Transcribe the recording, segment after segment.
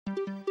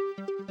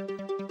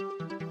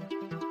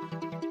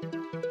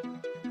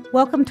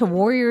Welcome to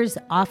Warriors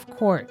Off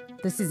Court.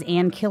 This is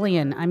Ann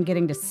Killian. I'm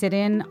getting to sit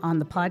in on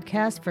the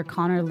podcast for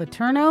Connor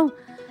Letourneau,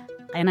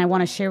 and I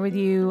want to share with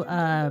you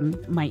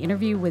my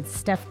interview with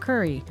Steph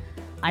Curry.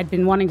 I'd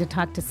been wanting to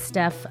talk to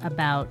Steph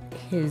about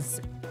his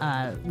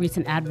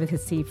recent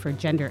advocacy for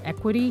gender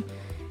equity,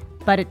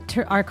 but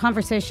our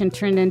conversation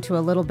turned into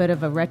a little bit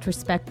of a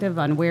retrospective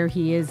on where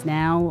he is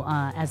now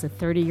as a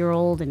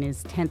 30-year-old in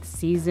his 10th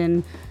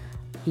season.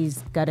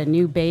 He's got a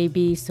new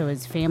baby, so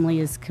his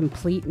family is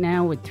complete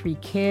now with 3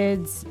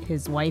 kids.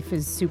 His wife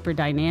is super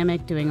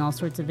dynamic, doing all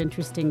sorts of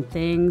interesting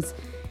things.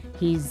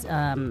 He's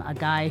a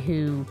guy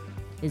who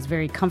is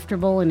very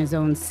comfortable in his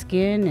own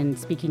skin and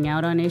speaking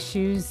out on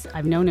issues.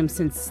 I've known him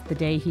since the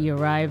day he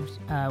arrived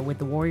with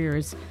the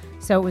Warriors.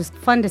 So it was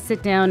fun to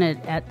sit down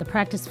at the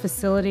practice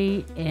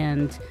facility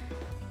and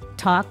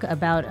talk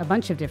about a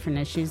bunch of different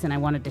issues, and I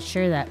wanted to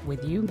share that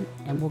with you,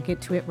 and we'll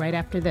get to it right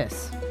after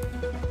this.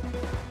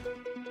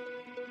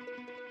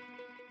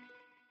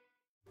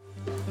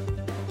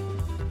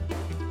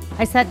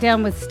 I sat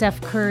down with Steph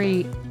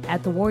Curry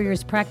at the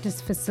Warriors practice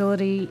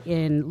facility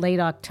in late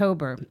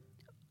October.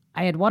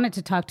 I had wanted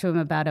to talk to him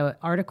about an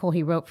article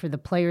he wrote for the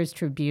Players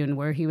Tribune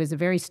where he was a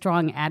very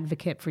strong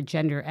advocate for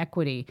gender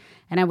equity,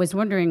 and I was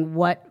wondering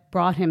what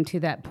brought him to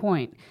that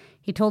point.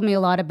 He told me a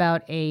lot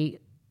about a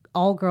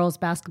all-girls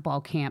basketball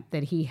camp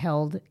that he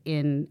held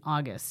in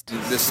August.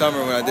 This summer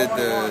when I did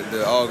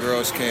the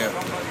all-girls camp,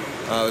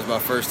 it was my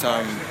first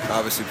time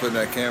obviously putting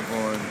that camp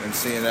on and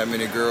seeing that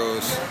many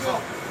girls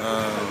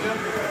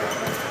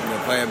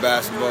playing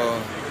basketball,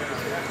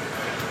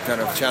 kind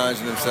of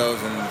challenging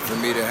themselves, and for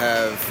me to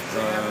have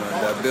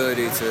the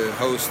ability to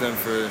host them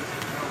for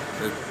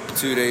the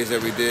 2 days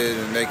that we did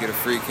and make it a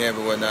free camp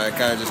and whatnot, it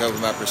kind of just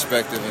opened my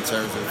perspective in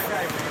terms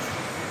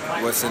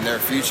of what's in their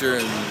future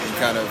and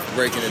kind of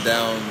breaking it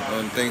down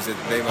on things that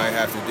they might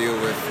have to deal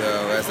with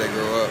as they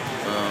grow up.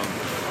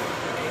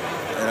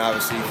 And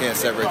obviously you can't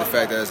separate the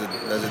fact that as a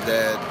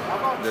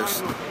dad,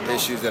 there's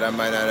issues that I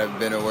might not have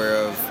been aware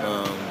of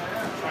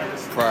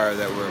prior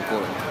that were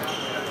important.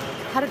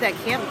 How did that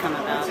camp come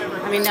about?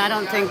 I mean, I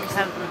don't think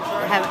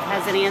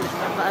has any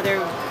other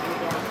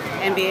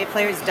NBA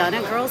players done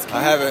a girls' camp?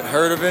 I haven't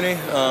heard of any.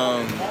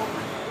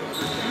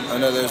 I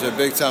know there's a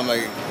big time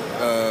like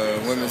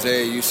women's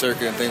AAU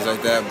circuit and things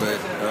like that, but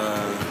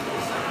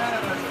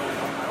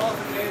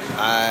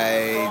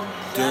I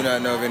do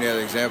not know of any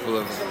other example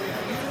of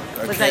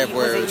a camp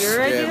where it was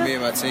me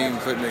and my team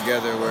putting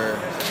together where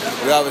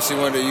we obviously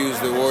wanted to use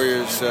the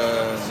Warriors,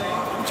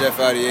 Jeff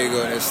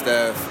Adiego and his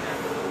staff.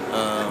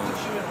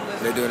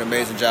 They do an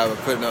amazing job of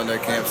putting on their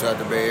camps out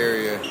the Bay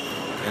Area,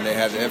 and they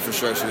have the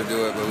infrastructure to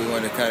do it, but we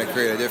wanted to kind of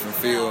create a different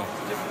feel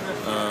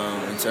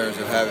in terms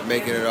of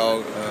making it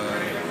all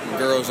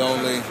girls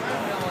only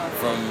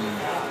from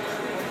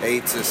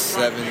 8 to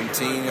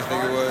 17, I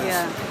think it was.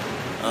 Yeah.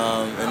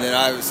 And then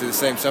obviously the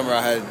same summer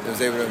I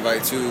was able to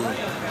invite 2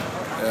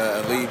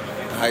 elite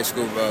high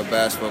school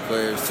basketball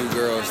players, 2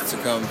 girls, to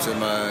come to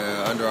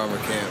my Under Armour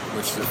camp,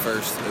 which is the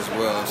first as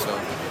well. So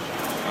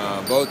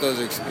both those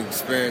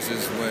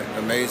experiences went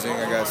amazing.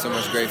 I got so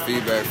much great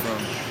feedback from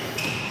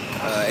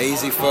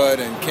AZ Fudd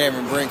and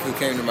Cameron Brink, who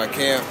came to my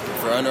camp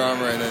for Under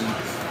Armour, and then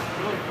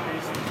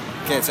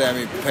can't say how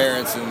many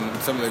parents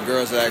and some of the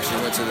girls that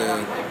actually went to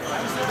the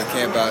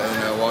camp out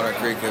in Walnut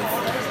Creek have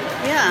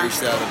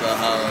reached out about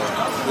how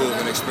cool of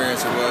an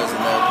experience it was,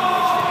 and that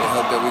they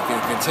hope that we can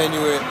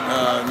continue it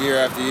year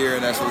after year,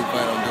 and that's what we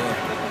plan on doing.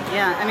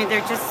 Yeah, I mean,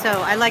 they're just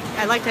so... I liked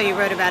how you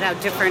wrote about how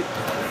different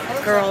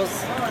girls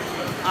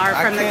are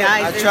from the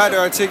guys. I tried to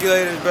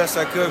articulate it as best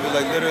I could, but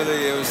like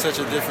literally it was such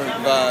a different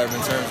vibe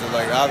in terms of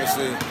like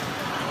obviously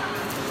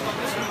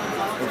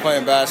we're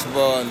playing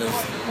basketball and the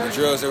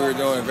drills that we were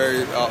doing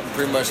are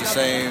pretty much the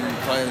same,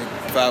 playing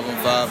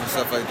 5-on-5 and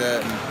stuff like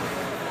that.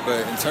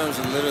 But in terms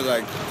of literally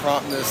like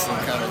promptness and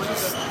kind of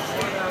just,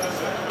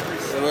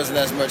 there wasn't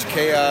as much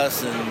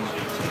chaos,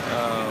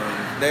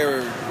 and they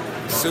were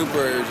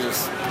super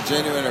just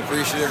genuine,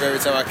 appreciative every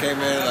time I came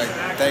in, like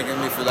thanking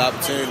me for the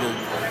opportunity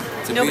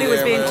to Nobody be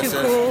there. Nobody was being too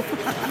cool.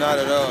 Not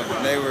at all.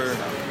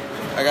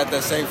 I got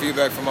that same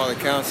feedback from all the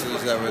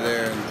counselors that were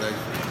there, and like,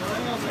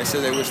 they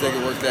said they wish they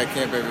could work that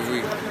camp every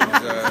week.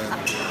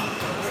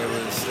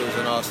 It was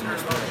an awesome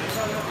experience.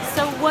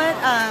 So what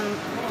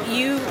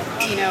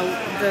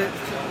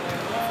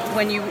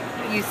when you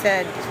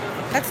said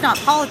that's not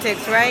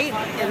politics, right?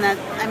 And that,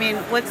 I mean,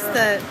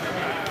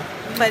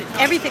 but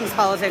everything's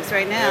politics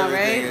right now,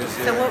 Everything right? Is,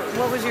 yeah. So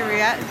what was your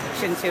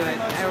reaction to it,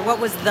 or what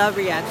was the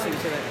reaction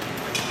to it?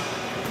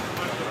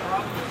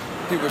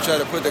 People try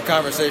to put the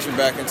conversation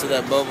back into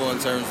that bubble in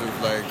terms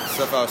of like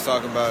stuff I was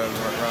talking about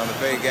around the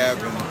pay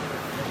gap and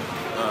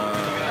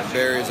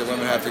barriers that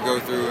women have to go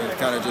through, and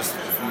kind of just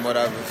from what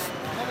I was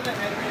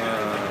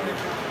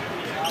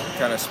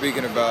kind of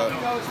speaking about,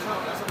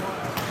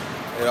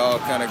 it all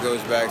kind of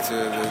goes back to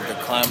the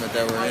climate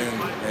that we're in,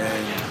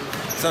 and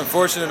it's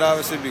unfortunate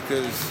obviously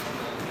because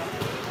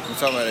we're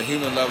talking about a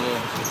human level.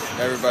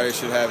 Everybody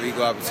should have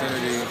equal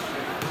opportunity,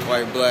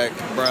 white, black,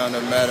 brown, no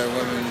matter,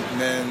 women,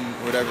 men,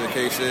 whatever the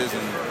case is,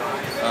 and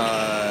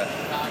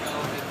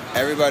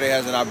everybody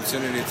has an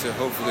opportunity to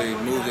hopefully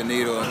move the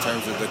needle in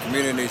terms of the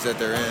communities that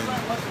they're in,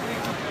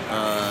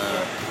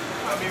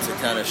 to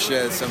kind of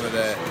shed some of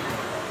that,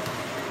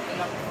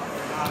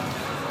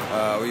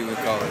 what you would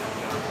call it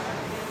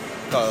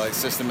like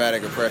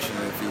systematic oppression,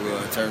 if you will,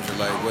 in terms of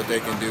like what they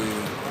can do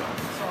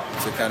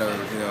to kind of,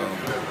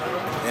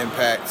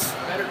 impact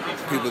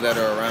people that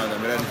are around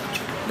them. And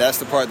that's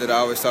the part that I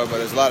always talk about.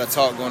 There's a lot of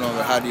talk going on,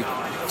 but how do you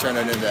turn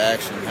that into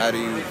action? How do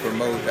you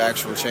promote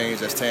actual change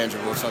that's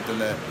tangible, something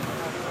that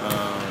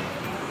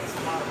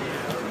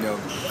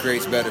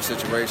creates better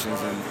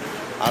situations? And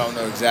I don't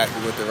know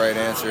exactly what the right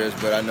answer is,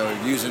 but I know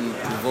using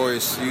the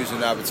voice, using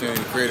the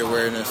opportunity to create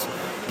awareness,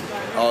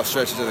 all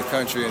stretches of the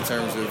country in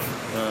terms of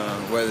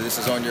whether this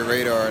is on your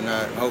radar or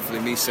not. Hopefully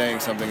me saying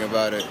something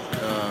about it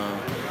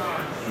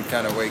can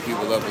kind of wake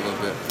people up a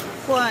little bit.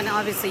 Well, and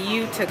obviously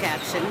you took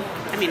action.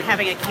 I mean,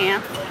 having a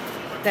camp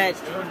that,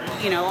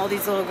 all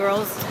these little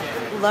girls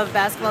love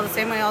basketball the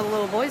same way all the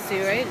little boys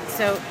do, right?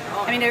 So,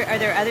 I mean, are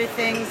there other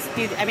things?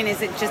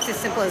 Is it just as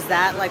simple as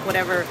that? Like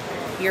whatever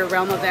your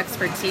realm of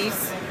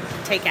expertise,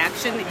 take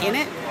action in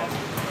it?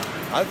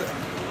 I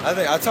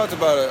think I talked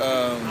about it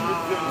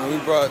when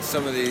we brought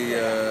some of the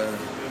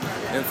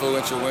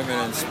influential women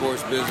in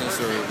sports business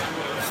or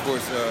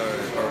sports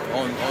or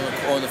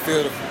on the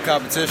field of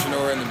competition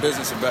or in the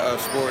business of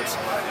sports.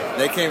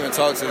 They came and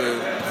talked to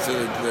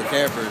the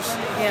campers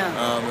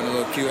in a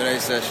little Q&A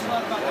session,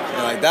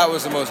 and like that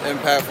was the most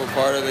impactful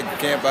part of the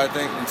camp, I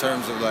think, in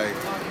terms of like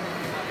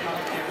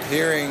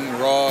hearing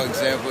raw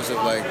examples of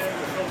like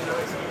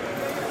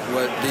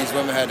what these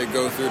women had to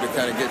go through to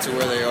kind of get to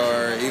where they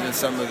are, even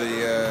some of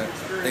the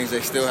things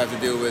they still have to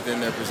deal with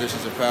in their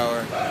positions of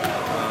power.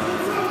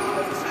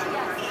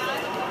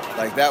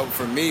 Like that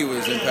for me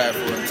was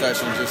impactful and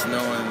touching, just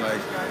knowing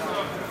like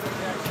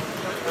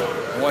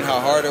one,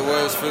 how hard it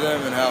was for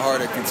them and how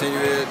hard it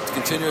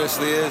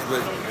continuously is,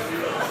 but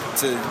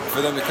for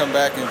them to come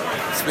back and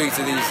speak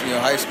to these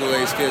high school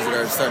age kids that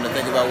are starting to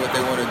think about what they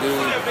want to do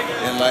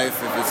in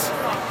life, if it's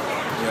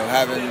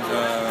having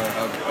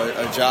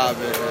a job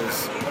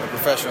as a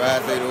professional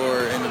athlete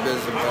or in the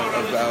business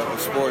of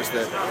sports,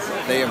 that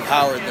they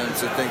empowered them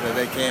to think that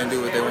they can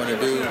do what they want to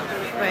do.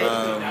 Right.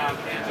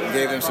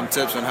 Gave them some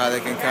tips on how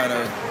they can kind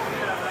of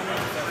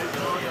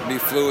be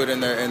fluid in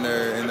their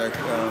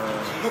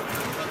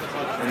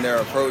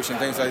approach and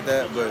things like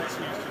that. But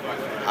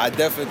I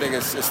definitely think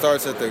it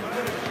starts at the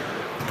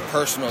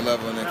personal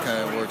level and it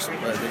kind of works.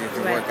 I think it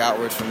can work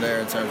outwards from there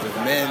in terms of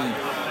men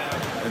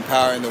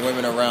empowering the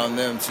women around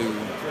them to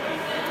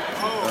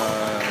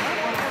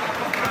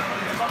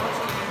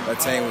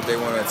attain what they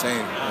want to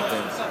attain, I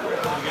think.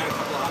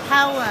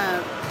 How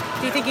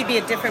do you think you'd be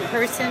a different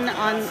person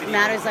on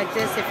matters like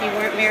this if you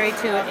weren't married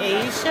to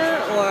Aisha,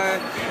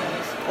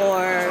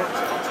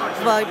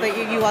 but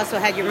you also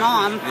had your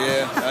mom?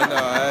 Yeah, I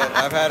know.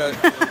 I've had a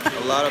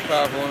lot of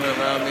powerful women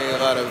around me, a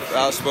lot of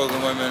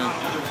outspoken women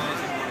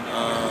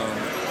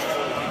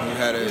who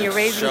had a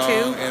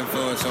strong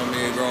influence on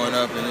me growing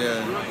up, and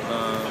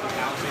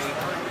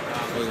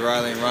with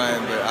Riley and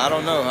Ryan. But I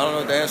don't know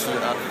what the answer to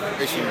that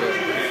issue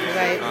is.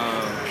 Right.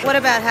 What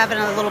about having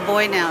a little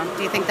boy now?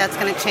 Do you think that's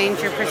going to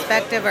change your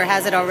perspective, or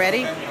has it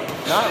already?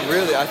 Not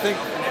really. I think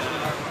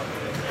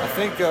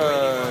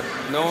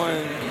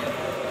knowing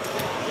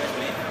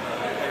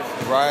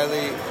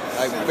Riley,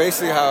 like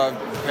basically how I've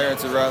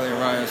parented Riley and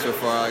Ryan so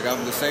far, like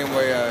I'm the same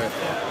way I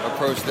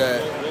approach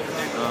that.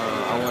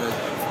 I want to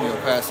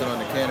pass it on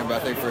to Cannon, but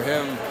I think for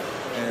him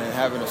and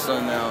having a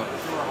son now,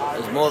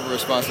 it's more of a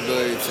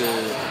responsibility to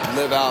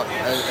live out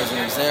as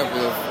an example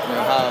of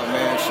how a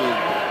man should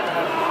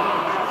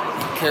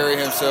carry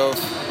himself,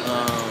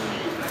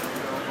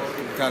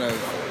 kind of,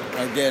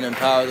 again,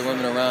 empower the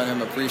women around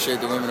him, appreciate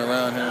the women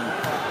around him,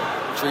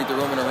 treat the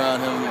women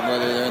around him,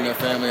 whether they're in their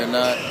family or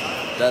not.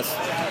 That's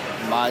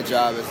my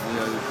job, is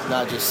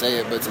not just say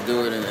it, but to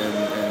do it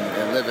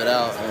and live it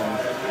out.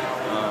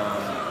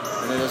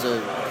 And then there's a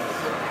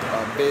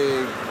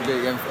big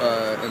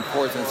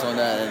importance on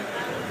that,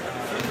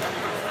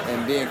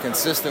 and being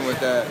consistent with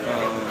that,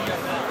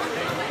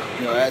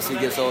 as he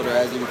gets older,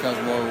 as he becomes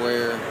more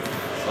aware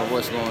of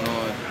what's going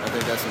on. I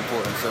think that's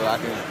important. So I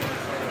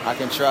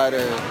can try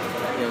to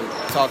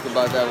talk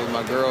about that with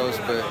my girls,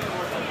 but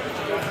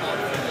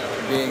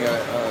being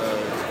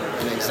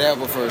an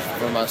example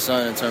for my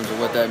son in terms of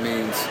what that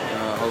means,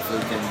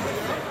 hopefully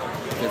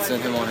can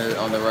send him on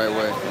the right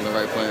way, on the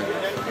right plan.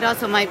 It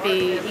also might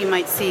be, you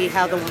might see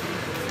how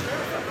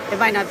it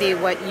might not be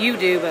what you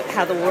do, but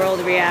how the world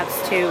reacts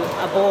to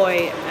a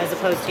boy as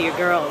opposed to your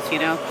girls,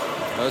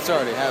 Well, it's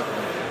already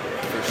happening,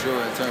 for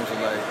sure, in terms of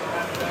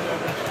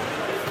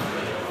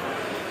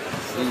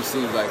you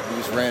see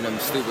these random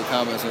stupid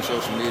comments on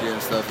social media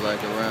and stuff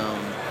around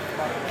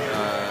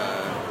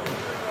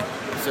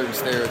certain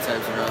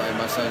stereotypes around, like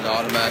my son's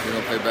automatically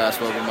gonna play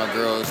basketball, but my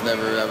girl is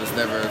never. That was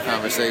never a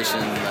conversation.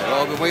 Like,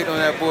 oh, I've been waiting on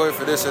that boy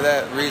for this or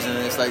that reason.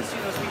 And it's like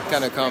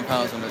kind of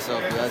compounds on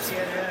itself. But that's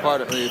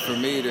partly for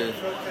me to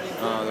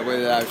the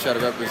way that I try to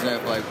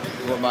represent like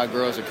what my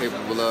girls are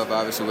capable of.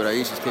 Obviously, what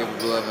Aisha's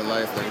capable of in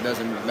life. Like, it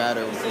doesn't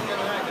matter.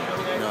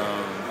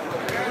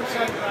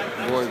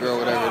 Boy, girl,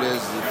 whatever it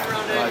is.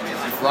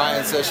 If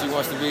Ryan says she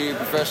wants to be a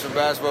professional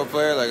basketball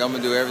player, like, I'm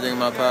gonna do everything in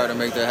my power to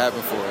make that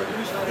happen for her.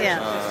 Yeah,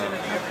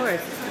 of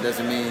course. It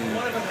doesn't mean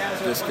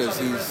just because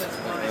he's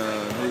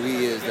who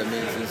he is, that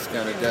means he's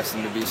kind of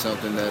destined to be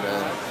something that.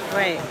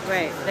 Right.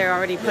 They're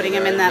already putting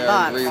him in that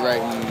box.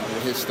 Rewriting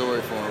his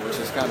story for him, which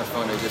is kind of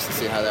funny just to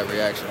see how that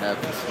reaction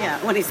happens. Yeah,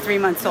 when he's 3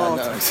 months old.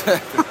 No,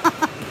 exactly.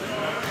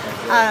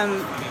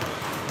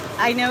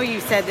 I know you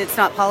said it's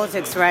not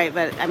politics, right?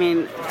 But I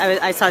mean,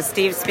 I saw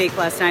Steve speak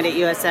last night at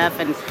USF,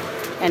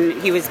 and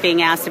he was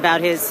being asked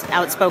about his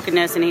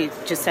outspokenness, and he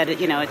just said,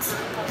 it's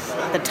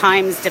the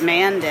times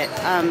demand it.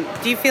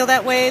 Do you feel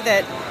that way?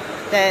 That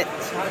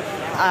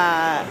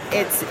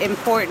it's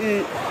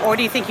important, or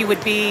do you think you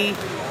would be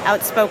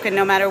outspoken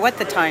no matter what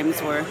the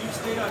times were?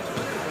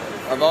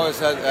 I've always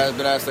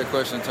been asked that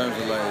question in terms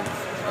of like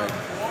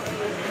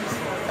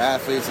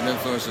athletes and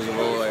influencers of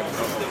old, like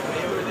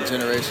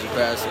generations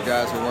past, the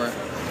guys who weren't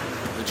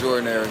the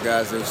Jordan era,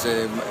 guys who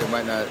say they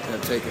might not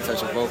have taken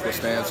such a vocal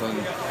stance on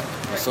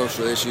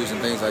social issues and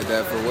things like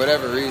that for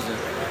whatever reason.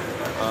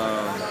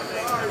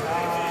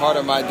 Part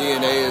of my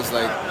DNA is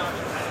like,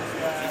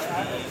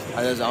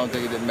 I don't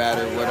think it didn't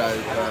matter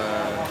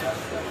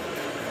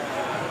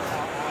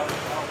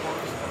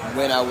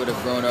when I would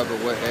have grown up or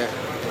what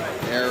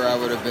era I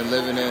would have been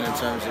living in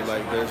terms of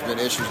like, there's been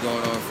issues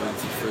going on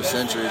for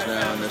centuries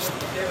now, and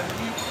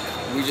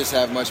we just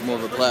have much more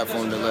of a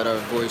platform to let our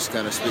voice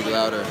kind of speak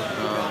louder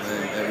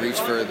and reach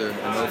further,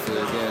 and hopefully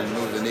again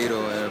move the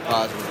needle in a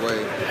positive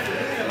way.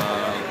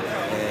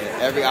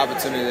 And every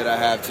opportunity that I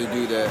have to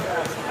do that,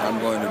 I'm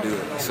going to do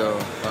it. So.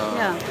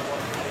 Yeah.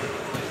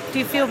 Do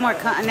you feel more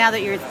now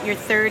that you're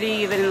 30,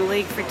 you've been in the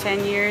league for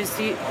 10 years?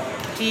 Do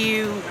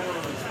you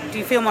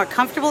feel more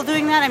comfortable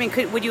doing that? I mean,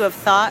 would you have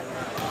thought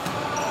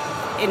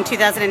in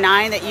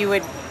 2009 that you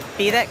would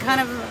be that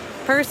kind of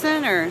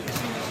person, or?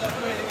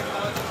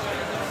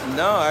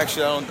 No,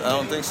 actually, I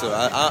don't think so.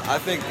 I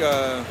think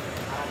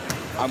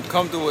I'm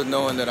comfortable with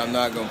knowing that I'm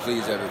not going to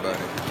please everybody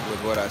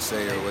with what I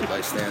say or what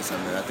like stance I'm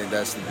in. I think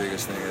that's the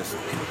biggest thing. It's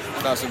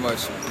not so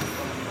much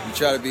you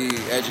try to be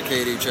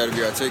educated, you try to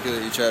be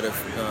articulate, you try to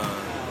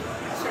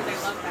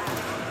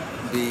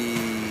be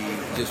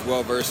just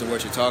well versed in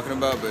what you're talking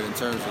about. But in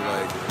terms of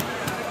like,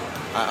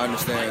 I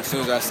understand as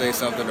soon as I say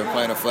something or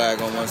plant a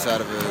flag on one side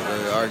of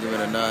the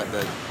argument or not,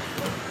 that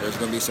there's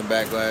going to be some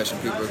backlash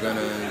and people are going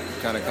to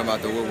kind of come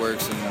out the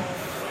woodworks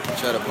and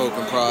try to poke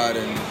and prod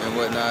and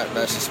whatnot.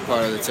 That's just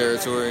part of the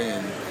territory.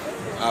 And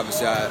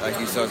obviously, like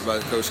you talked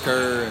about Coach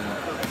Kerr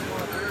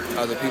and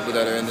other people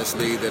that are in this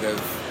league that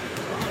have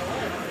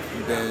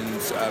been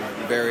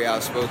very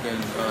outspoken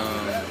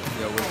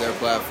with their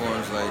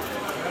platforms. Like,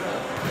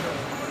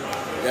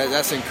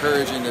 that's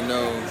encouraging to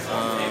know.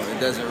 It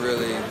doesn't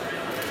really...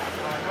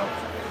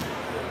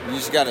 You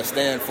just got to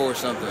stand for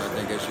something, I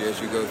think, as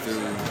you go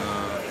through,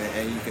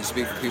 and you can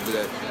speak for people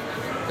that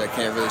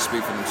can't really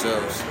speak for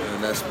themselves,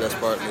 and that's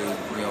partly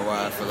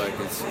why I feel like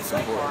it's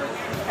important.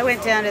 I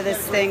went down to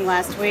this thing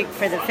last week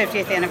for the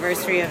 50th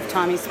anniversary of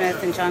Tommy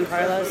Smith and John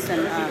Carlos,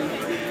 and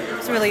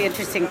it's a really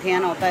interesting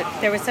panel. But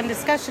there was some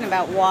discussion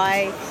about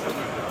why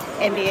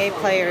NBA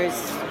players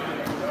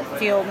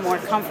feel more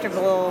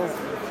comfortable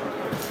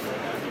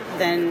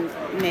than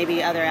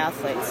maybe other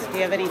athletes. Do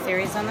you have any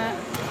theories on that?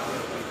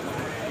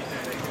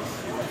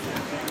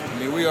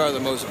 I mean, we are the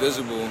most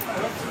visible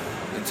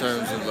in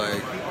terms of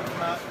like,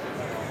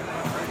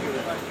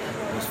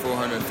 there's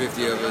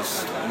 450 of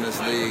us in this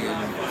league,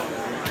 and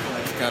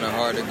it's kind of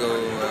hard to go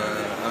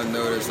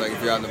unnoticed, like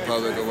if you're out in the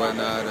public or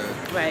whatnot.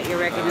 Right, you're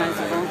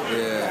recognizable.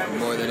 Yeah,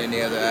 more than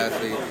any other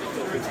athlete.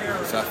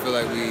 So I feel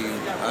like we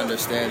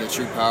understand the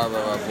true power of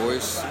our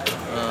voice.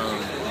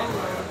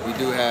 We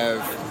do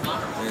have,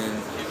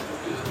 and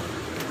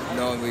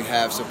knowing we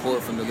have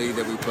support from the league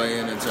that we play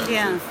in terms of...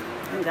 Yeah, I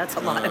think that's a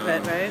lot of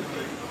it, right?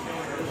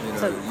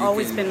 So it's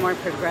always been more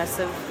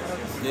progressive.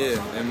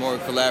 Yeah, and more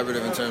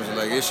collaborative in terms of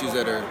like issues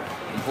that are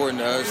important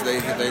to us. They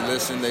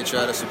listen, they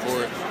try to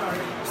support.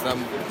 It's not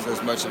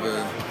as much of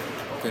a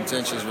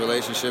contentious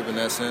relationship in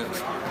that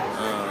sense.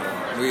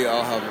 We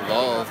all have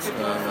evolved.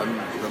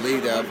 The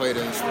league that I played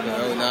in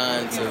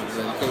 2009 to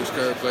when Coach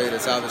Kerr played,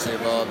 it's obviously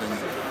evolved and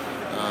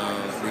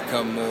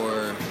become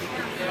more,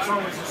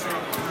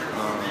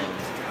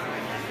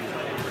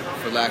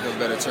 for lack of a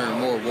better term,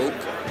 more woke.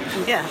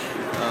 Yeah.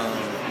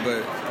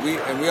 But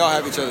we all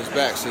have each other's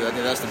backs, so I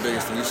think that's the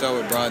biggest thing. You saw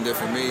what Bron did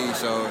for me. You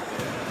saw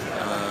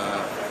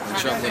when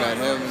Trump went at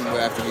him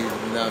after he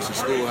announced the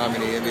school, how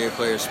many NBA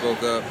players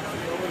spoke up.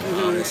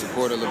 They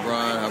supported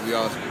LeBron, how we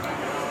all,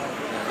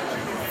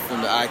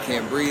 from the I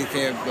Can't Breathe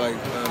camp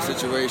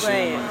situation.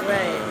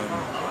 Right.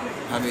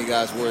 How many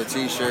guys wore the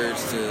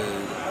T-shirts to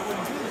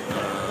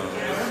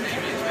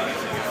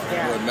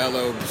what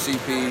Melo,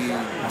 CP,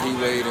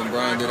 D-Wade, and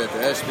Bron did at the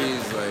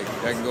ESPYs. Like,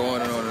 I can go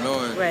on and on and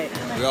on. Right.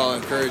 We all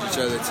encourage each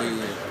other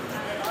to,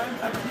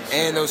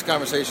 and those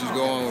conversations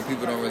go on when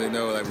people don't really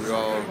know. Like, we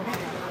all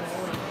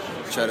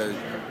try to,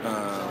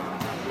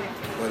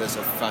 whether it's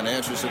a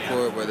financial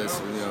support, whether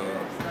it's,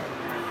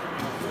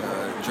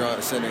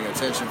 sending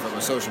attention from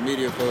a social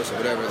media post or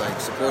whatever,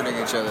 like supporting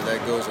each other,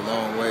 that goes a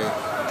long way.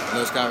 And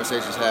those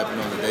conversations happen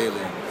on the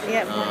daily.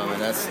 Yeah.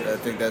 And I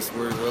think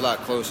we're a lot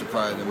closer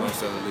probably than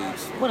most other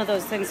leagues. One of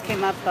those things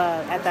came up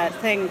at that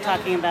thing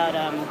talking about,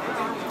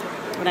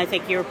 when I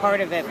think you were part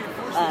of it,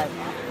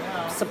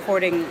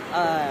 supporting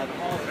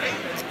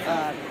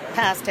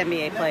past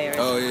NBA players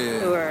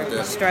who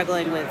are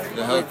struggling with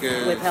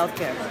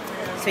healthcare.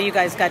 So you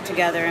guys got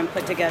together and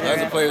put together...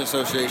 That's a Players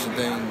Association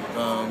thing.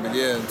 But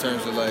yeah, in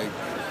terms of like,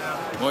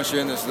 once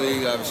you're in this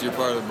league, obviously you're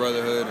part of the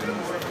brotherhood, and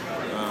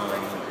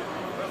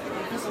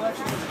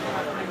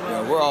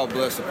we're all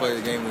blessed to play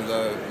the game we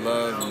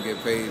love and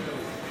get paid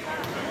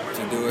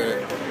to do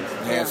it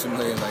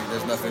handsomely. And like,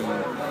 there's nothing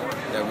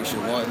that we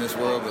should want in this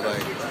world, but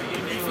like,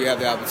 if we have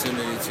the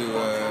opportunity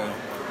to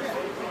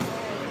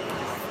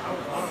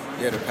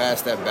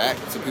pass that back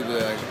to people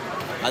that, like,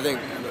 I think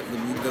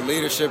the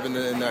leadership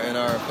in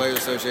our Players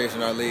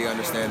Association, our league,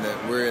 understand that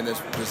we're in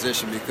this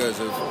position because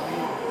of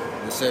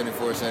the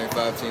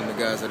 74-75 team, the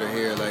guys that are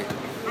here. Like,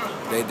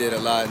 they did a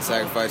lot and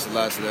sacrificed a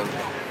lot so that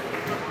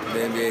the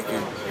NBA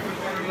could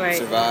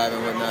survive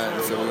and whatnot.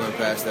 And so we want to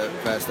pass that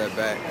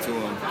back to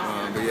them.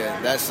 But yeah,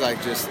 that's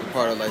like just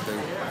part of like the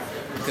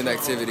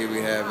connectivity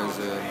we have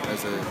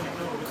as a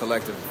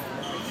collective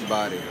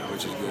body,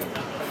 which is good.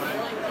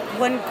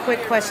 One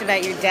quick question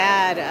about your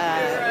dad.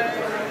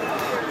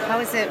 How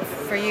is it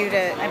for you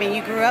to? I mean,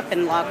 you grew up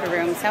in locker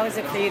rooms. How is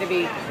it for you to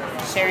be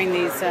sharing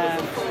these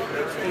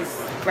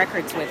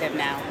records with him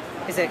now?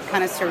 Is it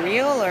kind of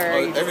surreal, or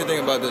everything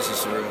about this is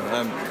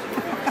surreal?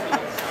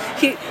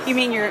 You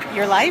mean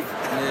your life?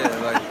 Yeah,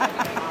 like I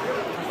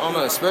don't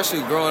know.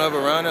 Especially growing up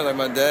around it. Like,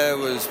 my dad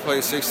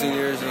played 16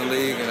 years in the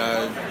league, and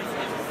I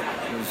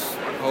was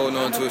holding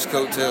on to his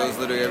coattails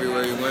literally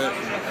everywhere he went.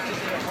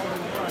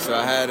 So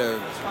I had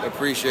a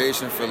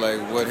appreciation for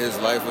like what his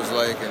life was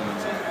like and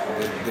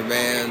the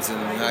demands and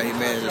how he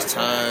managed his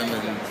time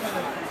and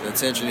the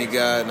attention he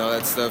got and all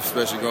that stuff,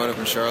 especially growing up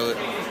in Charlotte.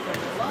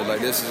 But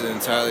like, this is an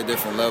entirely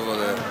different level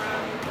that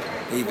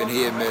even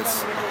he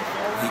admits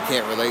he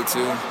can't relate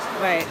to.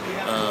 Right.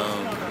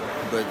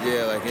 But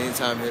yeah, like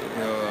anytime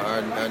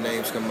our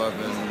names come up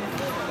in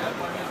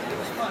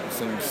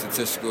some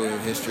statistical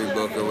history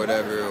book or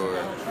whatever, or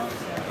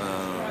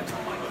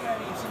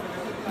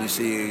you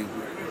see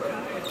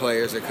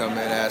players that come in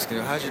asking,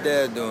 how's your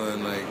dad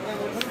doing? Like,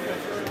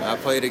 I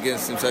played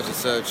against him such and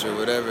such, or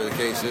whatever the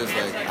case is.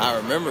 Like, I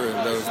remember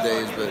those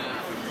days, but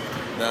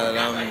now that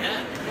I'm,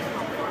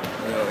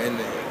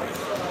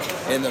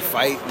 in the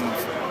fight and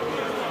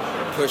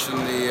pushing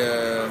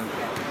the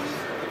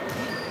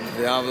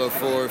envelope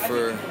forward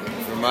for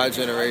my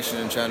generation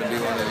and trying to be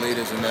one of the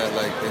leaders in that,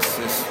 like,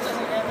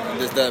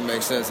 this doesn't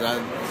make sense.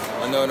 And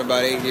I know in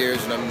about 8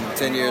 years, and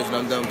 10 years, when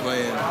I'm done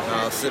playing,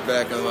 I'll sit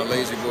back on my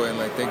lazy boy and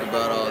like think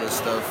about all this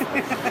stuff.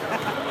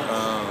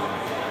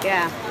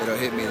 Yeah. It'll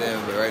hit me then,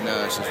 but right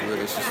now it's just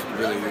really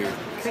weird.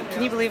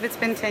 Can you believe it's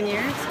been 10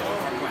 years?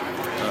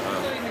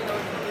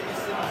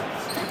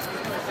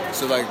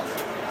 So like,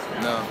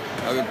 no.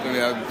 I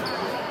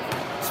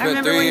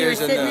spent 3 years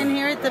you were sitting in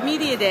here at the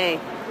media day.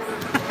 I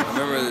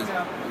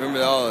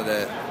remember all of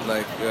that.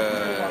 Like,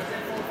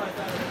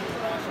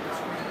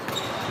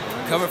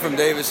 coming from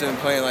Davidson,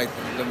 playing like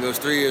those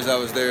 3 years I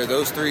was there,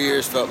 those 3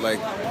 years felt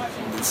like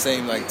the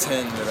same like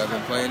 10 that I've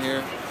been playing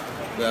here.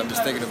 But I'm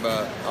just thinking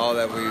about all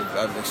that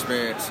I've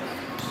experienced.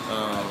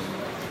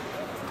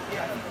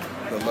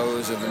 The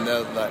lows of the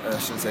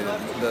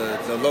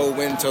low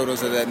win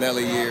totals of that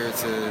Nelly year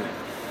to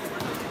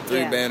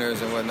 3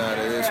 banners and whatnot.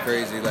 It is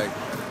crazy. Like,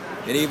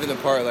 and even the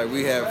part, like,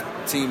 we have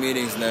team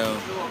meetings now,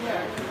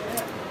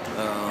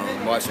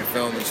 watching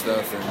film and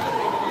stuff, and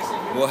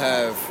we'll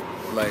have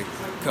like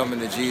coming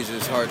to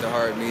Jesus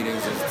heart-to-heart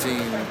meetings as a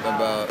team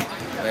about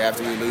like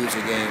after we lose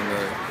a game,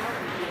 or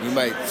you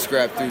might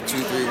scrap through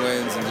 2-3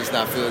 wins and just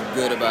not feel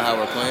good about how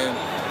we're playing.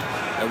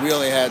 And we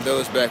only had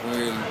those back when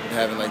we were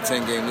having like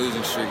 10-game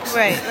losing streaks.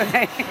 Right.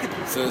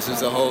 So it's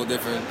just a whole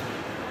different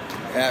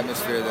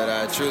atmosphere that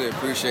I truly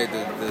appreciate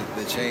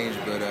the change,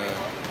 but it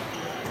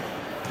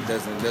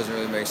doesn't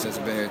really make sense.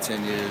 I've been here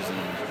 10 years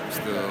and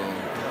still.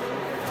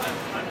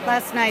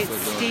 Last night,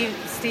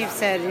 Steve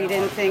said he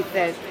didn't think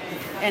that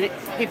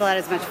people had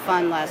as much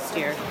fun last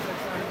year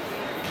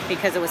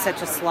because it was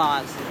such a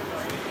slog.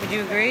 Would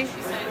you agree?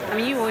 I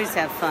mean, you always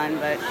have fun,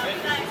 but...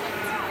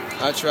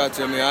 I tried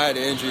to. I mean, I had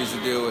injuries to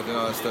deal with and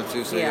all that stuff,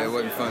 too, so yeah, it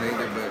wasn't fun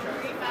either, but...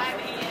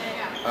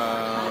 I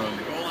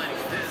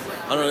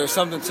don't know, there's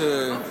something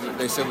to...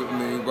 They said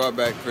we brought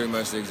back pretty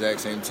much the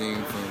exact same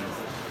team from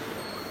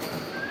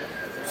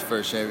his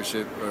first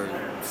championship, or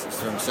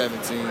from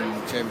 17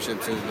 championship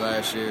to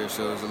last year,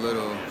 so it was a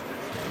little...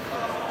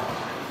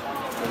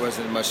 There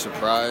wasn't much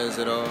surprise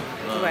at all.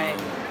 Right.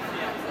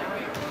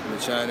 We're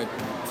trying to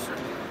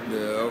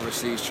the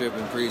overseas trip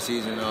and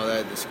preseason and all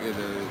that, it was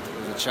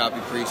a choppy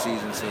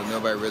preseason, so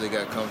nobody really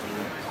got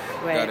comfortable,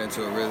 got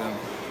into a rhythm.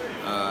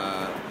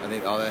 I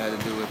think all that had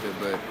to do with it.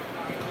 But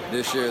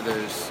this year,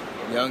 there's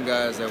young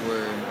guys that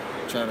we're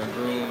trying to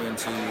groom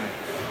into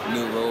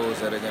new roles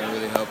that are going to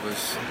really help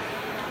us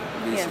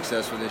be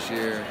successful this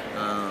year.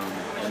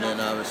 And then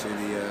obviously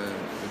the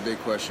big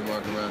question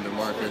mark around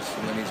DeMarcus,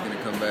 when he's going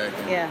to come back.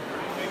 And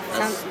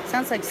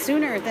sounds like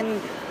sooner than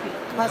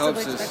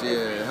possibly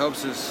expected. It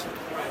helps us.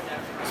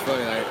 It's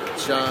funny, like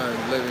Sean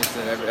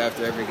Livingston,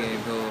 after every game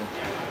he'll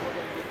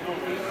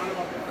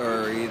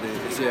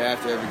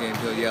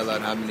yell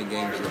out how many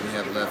games that we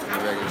have left in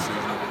the regular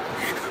season.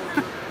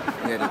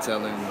 We had to tell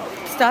him,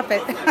 stop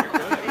it.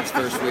 This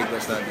first week,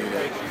 let's not do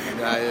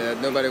that.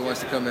 Nobody wants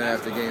to come in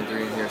after game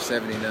 3 and hear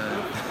 79.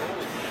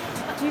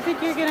 Do you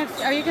think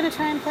are you gonna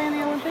try and play in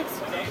the Olympics?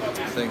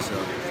 I think so.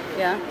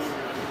 Yeah.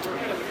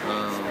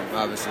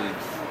 Obviously,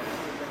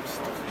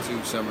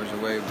 2 summers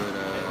away, but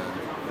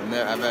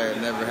I've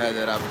never had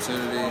that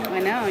opportunity. I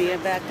know, you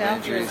backed out.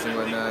 Injuries and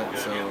whatnot,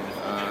 so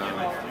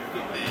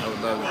I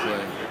would love to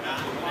play.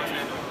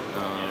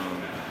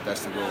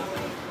 That's the goal.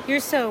 You're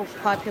so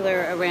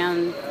popular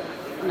around,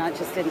 not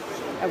just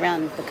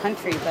around the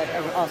country, but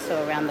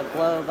also around the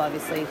globe,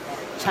 obviously,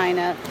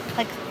 China.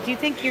 Like, do you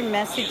think your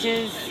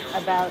messages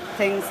about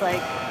things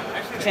like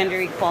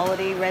gender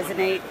equality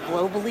resonate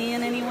globally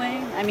in any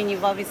way? I mean,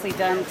 you've obviously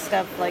done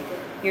stuff like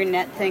your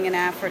net thing in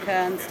Africa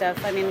and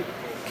stuff. I mean,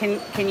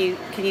 can you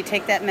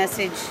take that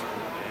message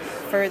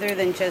further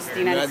than just the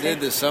United States? I did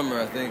this summer.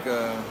 I think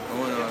I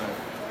went on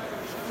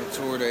a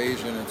tour to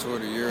Asia and a tour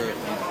to Europe,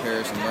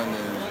 Paris and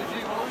London.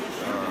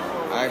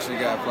 I actually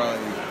got probably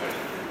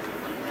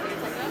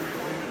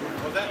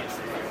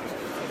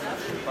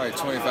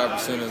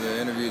 25% of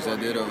the interviews I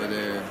did over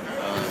there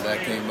that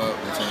came up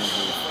in terms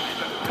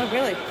of. Oh,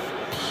 really?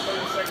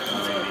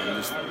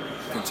 Just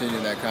continue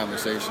that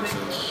conversation. So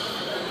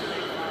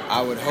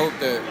I would hope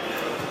that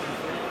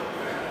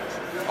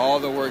all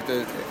the work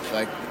that,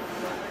 like,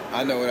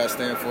 I know what I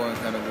stand for and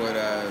kind of what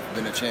I've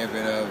been a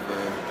champion of,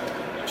 or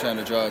trying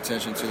to draw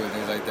attention to and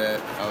things like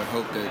that. I would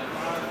hope that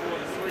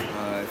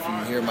if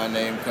you hear my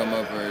name come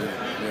up or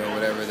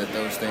whatever, that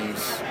those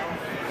things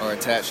are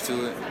attached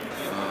to it.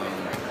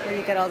 Or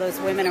you got all those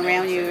women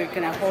around you who are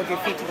going to hold your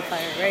feet to the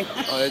fire, right?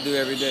 Oh, they do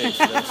every day.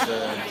 So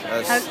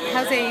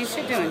how's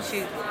Aisha doing?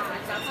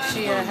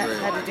 She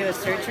had to do a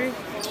surgery?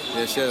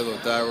 Yeah, she had a little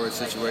thyroid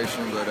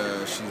situation, but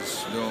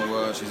she's doing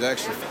well.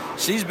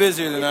 She's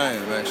busier than I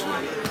am, actually.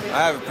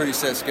 I have a pretty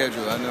set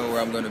schedule. I know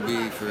where I'm going to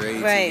be for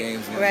 82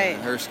 games.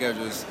 And her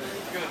schedule is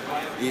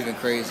even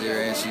crazier,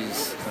 and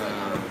she's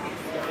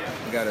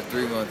got a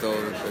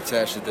 3-month-old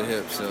attached at the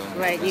hip. So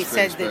you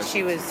said that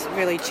she was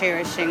really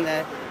cherishing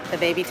the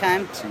baby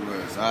time. She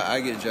was. I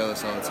get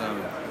jealous all the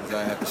time because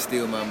I have to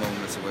steal my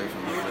moments away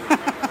from her.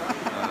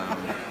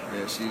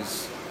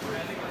 She's.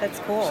 That's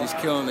cool. She's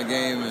killing the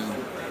game, and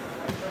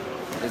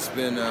it's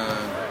been. I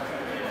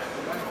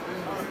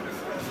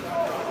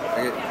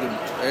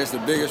guess the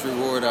biggest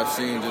reward I've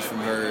seen just from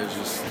her is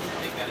just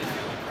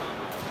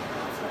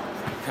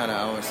kind of,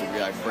 I want to be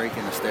like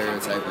breaking the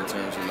stereotype in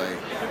terms of like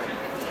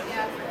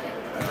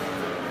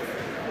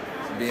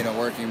being a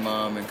working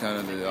mom and kind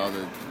of all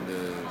the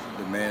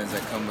demands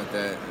that come with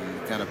that,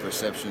 and kind of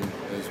perception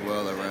as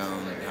well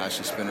around how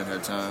she's spending her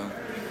time.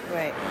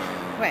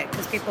 Right,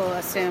 because people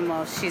assume,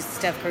 well, she's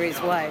Steph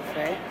Curry's wife,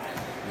 right?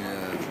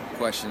 Yeah,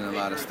 question a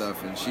lot of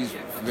stuff, and she's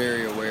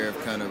very aware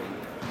of kind of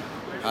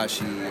how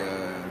she,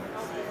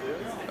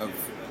 I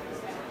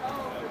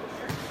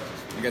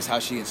guess how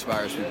she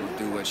inspires people to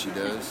do what she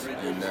does,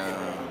 and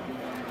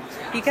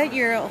you got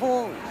your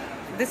whole.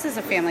 This is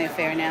a family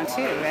affair now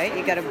too, right?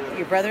 You got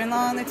your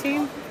brother-in-law on the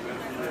team.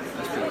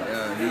 That's good.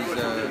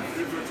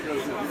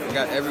 He's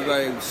got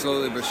everybody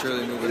slowly but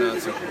surely moving out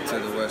to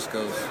the West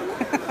Coast.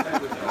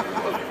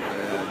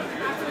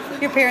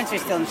 Your parents are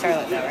still in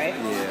Charlotte, though, right?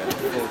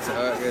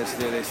 Yeah, I guess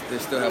they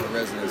still have a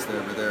residence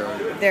there, but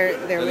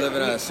they're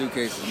living out of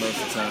suitcases most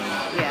of the time.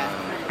 Yeah.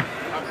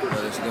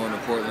 Whether it's going to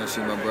Portland to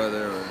see my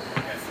brother or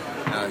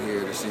out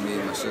here to see me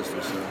and my sister,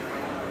 so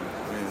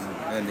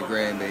and the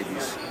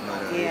grandbabies.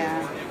 But,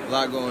 a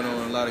lot going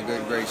on, a lot of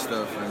great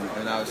stuff,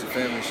 and obviously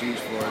family's huge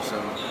for us, so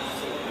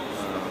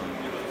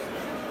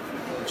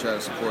we try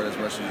to support as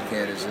much as we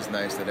can. It's just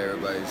nice that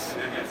everybody's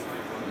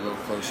a little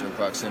closer in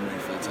proximity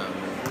for the time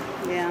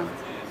being. Yeah.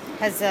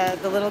 Has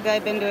the little guy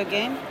been to a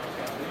game?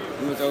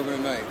 He went to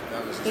overnight night.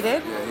 He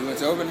did? Yeah, he went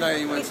to overnight night.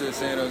 He went to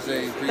San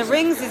Jose. The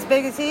ring's as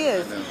big as he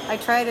is. I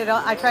tried it.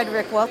 I tried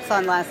Rick Welts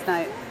on last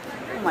night.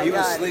 Oh my God. He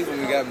was asleep when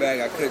we got back.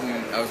 I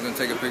was going to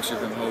take a picture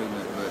of him holding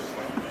it, but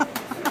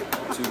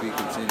to be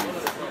continued.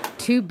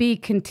 To be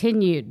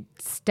continued.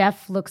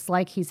 Steph looks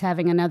like he's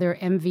having another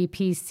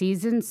MVP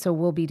season, so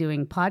we'll be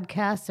doing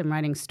podcasts and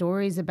writing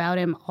stories about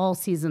him all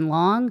season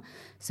long.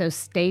 So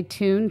stay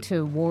tuned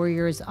to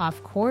Warriors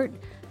Off Court.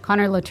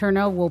 Connor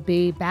Letourneau will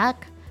be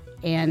back,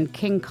 and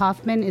King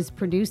Kaufman is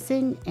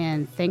producing,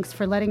 and thanks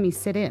for letting me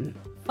sit in.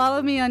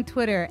 Follow me on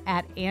Twitter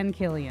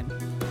 @AnnKillian.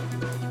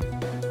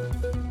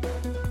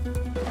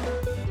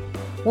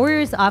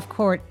 Warriors Off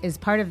Court is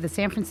part of the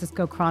San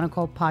Francisco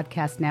Chronicle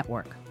podcast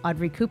network.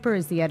 Audrey Cooper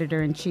is the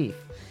editor-in-chief.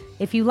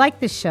 If you like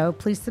this show,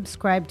 please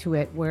subscribe to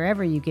it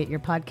wherever you get your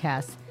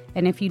podcasts.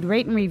 And if you'd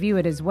rate and review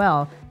it as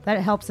well,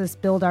 that helps us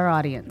build our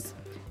audience.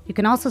 You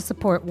can also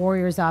support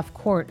Warriors Off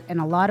Court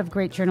and a lot of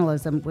great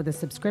journalism with a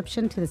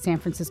subscription to the San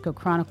Francisco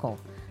Chronicle.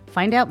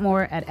 Find out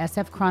more at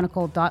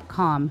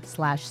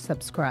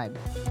sfchronicle.com/subscribe.